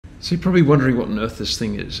So you're probably wondering what on earth this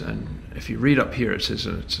thing is, and if you read up here it says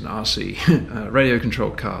it's an RC, radio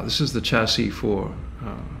controlled car. This is the chassis for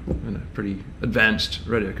a pretty advanced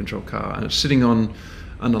radio controlled car, and it's sitting on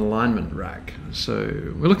an alignment rack.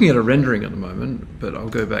 So we're looking at a rendering at the moment, but I'll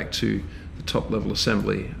go back to the top level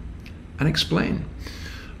assembly and explain.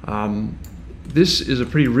 This is a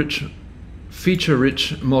pretty rich,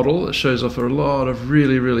 feature-rich model. It shows off a lot of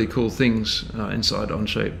really cool things inside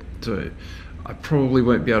Onshape. So I probably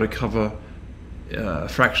won't be able to cover a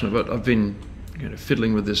fraction of it. I've been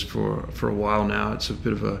fiddling with this for a while now. It's a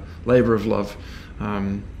bit of a labor of love.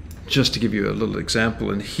 Just to give you a little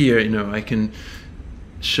example, and here I can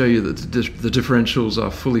show you that the differentials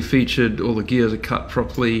are fully featured. All the gears are cut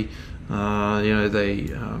properly.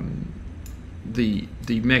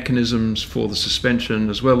 The mechanisms for the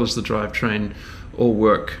suspension as well as the drivetrain all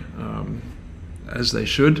work as they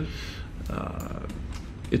should.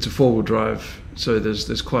 It's a four-wheel drive, so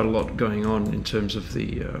there's quite a lot going on in terms of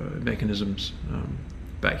the mechanisms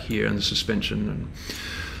back here, and the suspension and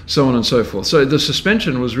so on and so forth. So the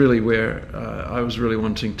suspension was really where I was really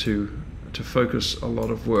wanting to focus a lot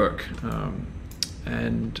of work,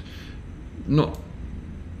 and not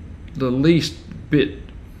the least bit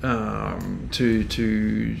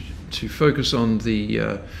to focus on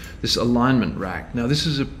this alignment rack. Now this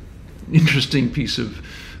is an interesting piece of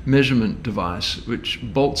measurement device which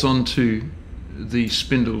bolts onto the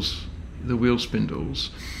spindles, the wheel spindles.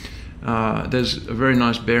 There's a very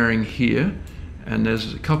nice bearing here, and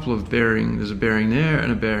there's a couple of bearings. There's a bearing there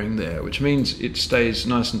and a bearing there, which means it stays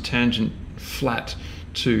nice and tangent flat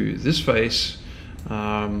to this face.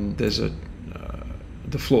 There's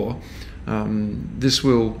the floor. This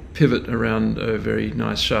will pivot around a very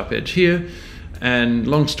nice sharp edge here, and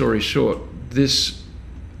long story short, this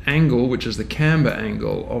angle, which is the camber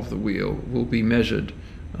angle of the wheel, will be measured,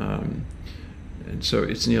 and so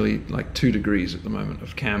it's nearly like 2 degrees at the moment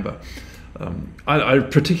of camber. I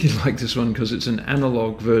particularly like this one because it's an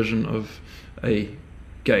analog version of a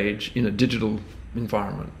gauge in a digital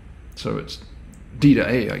environment, so it's D to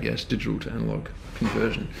A, I guess, digital to analog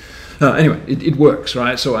conversion. Anyway, it works,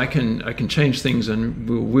 right? So I can change things, and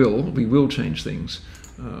we will change things.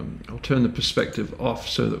 I'll turn the perspective off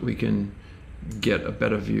so that we can get a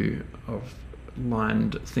better view of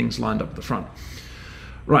things lined up at the front.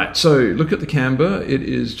 Right, so look at the camber. It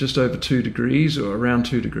is just over 2 degrees, or around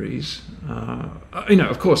 2 degrees.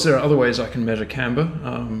 Of course, there are other ways I can measure camber,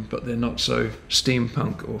 but they're not so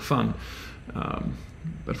steampunk or fun.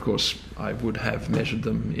 But of course, I would have measured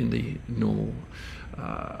them in the normal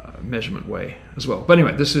measurement way as well. But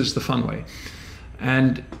anyway, this is the fun way.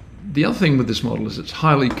 And the other thing with this model is it's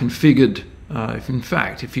highly configured. In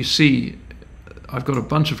fact, if you see, I've got a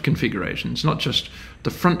bunch of configurations, not just the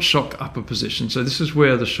front shock upper position. So this is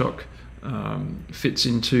where the shock fits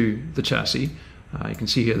into the chassis. You can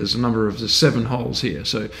see here there's 7 holes here.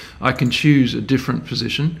 So I can choose a different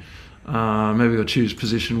position. Maybe I'll choose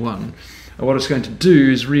position 1. And what it's going to do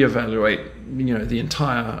is reevaluate the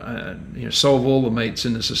entire, solve all the mates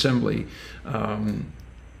in this assembly,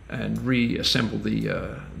 and reassemble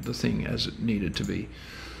the thing as it needed to be.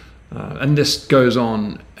 And this goes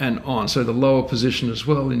on and on. So the lower position as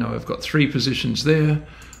well, I've got 3 positions there,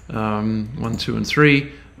 1, 2, and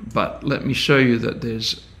 3. But let me show you that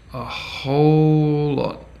there's a whole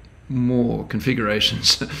lot more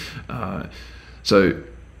configurations. So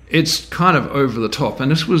it's kind of over the top, and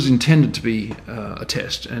this was intended to be a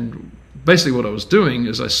test. And basically what I was doing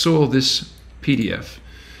is I saw this PDF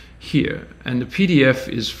here, and the PDF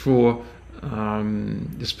is for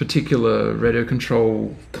this particular radio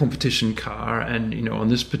control competition car, and on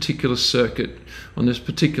this particular circuit, on this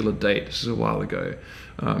particular date. This is a while ago.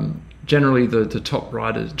 Generally the top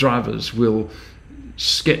drivers will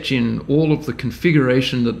sketch in all of the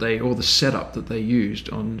configuration or the setup that they used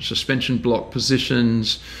on suspension block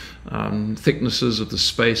positions, thicknesses of the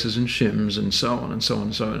spacers and shims, and so on and so on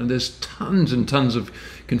and so on. And there's tons and tons of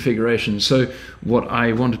configurations. So what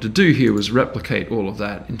I wanted to do here was replicate all of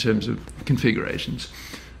that in terms of configurations.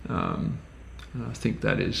 I think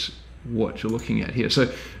that is what you're looking at here.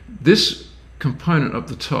 So this component up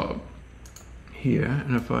the top here,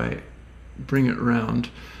 and if I bring it around,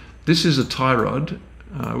 this is a tie rod,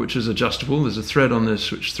 which is adjustable. There's a thread on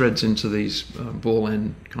this which threads into these ball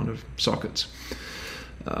end kind of sockets.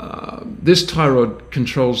 This tie rod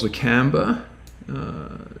controls the camber.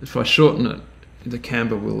 If I shorten it, the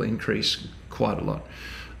camber will increase quite a lot.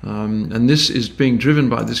 And this is being driven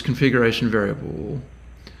by this configuration variable.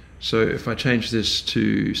 So if I change this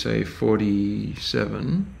to, say,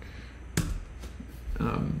 47,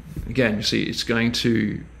 again, you see it's going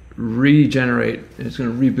to regenerate, it's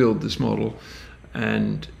going to rebuild this model,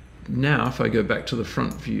 and now if I go back to the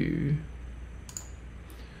front view,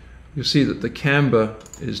 you'll see that the camber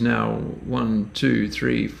is now 1, 2,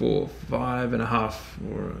 3, 4, 5.5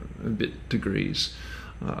 or a bit degrees.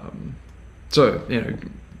 So, you know,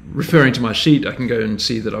 referring to my sheet, I can go and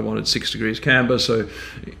see that I wanted 6 degrees camber. So,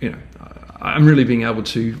 you know, I'm really being able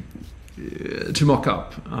to mock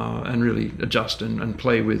up and really adjust and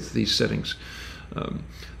play with these settings.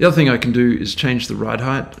 The other thing I can do is change the ride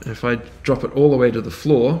height. If I drop it all the way to the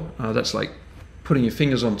floor, that's like putting your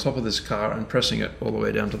fingers on top of this car and pressing it all the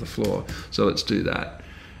way down to the floor. So let's do that.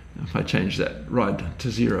 If I change that ride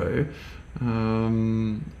to 0,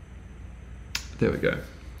 there we go.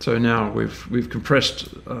 So now we've compressed.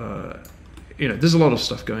 You know, there's a lot of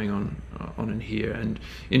stuff going on in here, and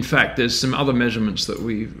in fact, there's some other measurements that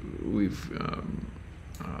we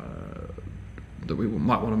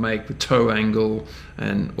might want to make with toe angle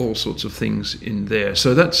and all sorts of things in there.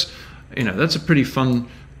 So that's, you know, that's a pretty fun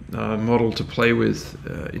model to play with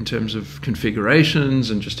in terms of configurations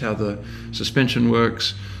and just how the suspension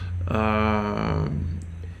works.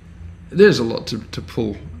 There's a lot to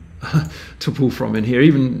pull to pull from in here.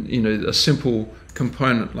 Even, you know, a simple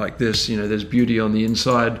component like this, you know, there's beauty on the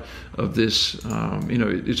inside of this. You know,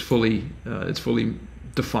 it's fully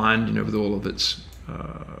defined, you know, with all of its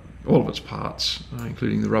parts,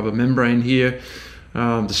 including the rubber membrane here.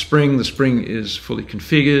 The spring is fully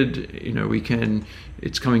configured. You know,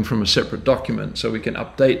 it's coming from a separate document, so we can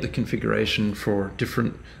update the configuration for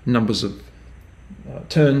different numbers of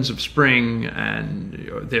turns of spring and,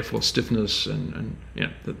 you know, therefore stiffness, and you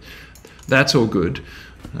know, that's all good.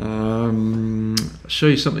 I'll show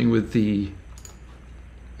you something with the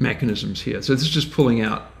mechanisms here. So this is just pulling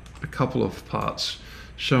out a couple of parts,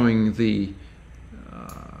 showing the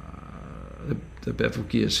bevel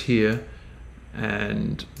gears here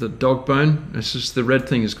and the dog bone. This is, the red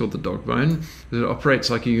thing is called the dog bone. It operates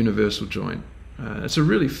like a universal joint. It's a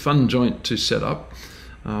really fun joint to set up.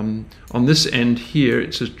 On this end here,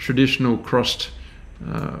 it's a traditional crossed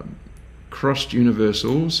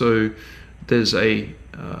universal. So there's a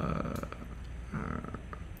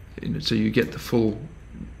so you get the full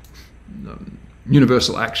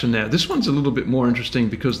universal action there. This one's a little bit more interesting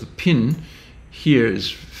because the pin here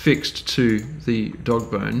is fixed to the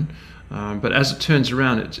dog bone, but as it turns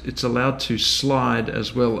around, it's allowed to slide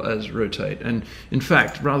as well as rotate. And in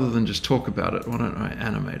fact, rather than just talk about it, why don't I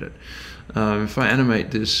animate it? If I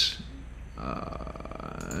animate this,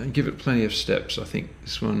 give it plenty of steps. I think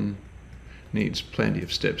this one needs plenty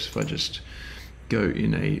of steps. If I just go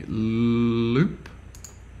in a loop,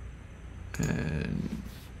 and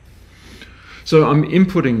so I'm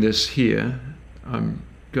inputting this here. I'm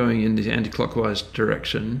going in the anti-clockwise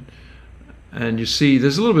direction, and you see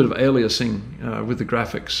there's a little bit of aliasing with the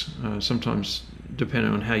graphics. Sometimes,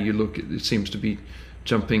 depending on how you look, it seems to be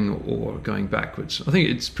jumping or going backwards. I think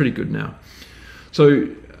it's pretty good now. So,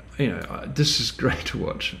 you know, this is great to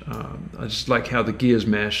watch. I just like how the gears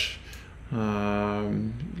mesh. A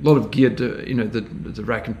lot of gear, you know, the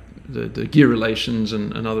rack and the gear relations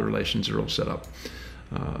and other relations are all set up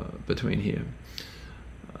between here.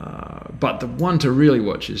 But the one to really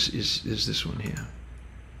watch is this one here.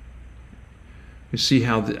 You see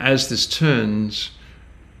how as this turns,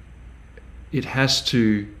 it has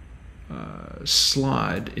to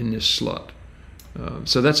slide in this slot.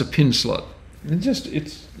 So that's a pin slot. And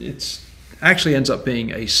it's actually ends up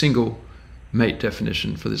being a single mate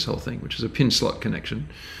definition for this whole thing, which is a pin slot connection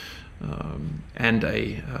and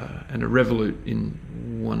a revolute in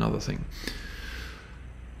one other thing.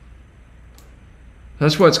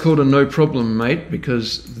 That's why it's called a no problem mate,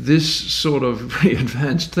 because this sort of very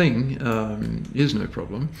advanced thing is no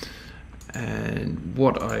problem. And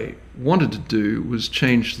what I wanted to do was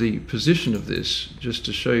change the position of this, just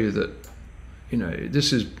to show you that, you know,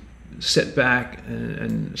 this is set back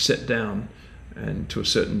and set down and to a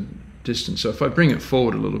certain distance. So if I bring it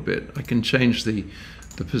forward a little bit, I can change the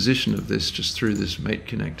position of this just through this mate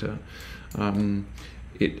connector.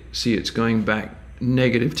 See, it's going back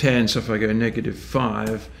 -10, so if I go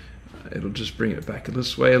 -5, it'll just bring it back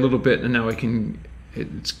this way a little bit, and now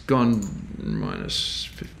it's gone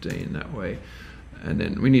 -15 that way. And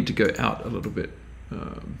then we need to go out a little bit.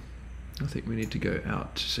 I think we need to go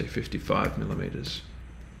out to, say, 55 millimeters.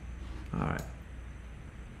 All right.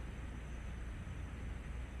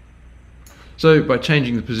 So by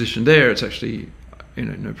changing the position there, it's actually, you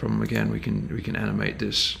know, no problem. Again, we can animate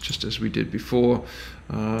this just as we did before.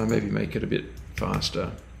 Maybe make it a bit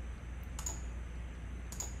faster.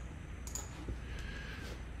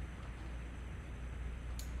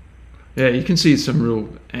 Yeah, you can see some real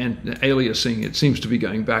aliasing. It seems to be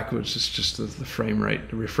going backwards. It's just the frame rate,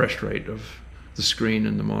 the refresh rate of the screen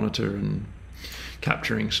and the monitor and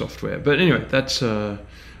capturing software. But anyway, that's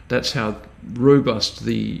how robust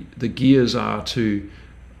the gears are to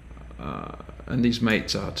and these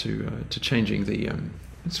mates are to changing the.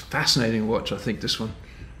 It's a fascinating watch, I think, this one.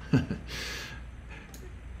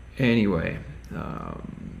 Anyway,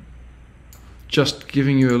 just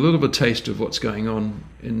giving you a little bit of taste of what's going on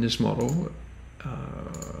in this model.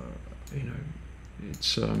 You know,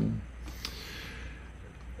 it's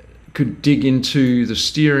could dig into the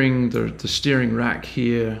steering, the steering rack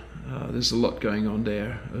here. There's a lot going on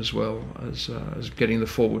there, as well as getting the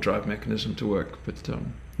four-wheel drive mechanism to work. But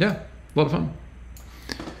yeah, a lot of fun.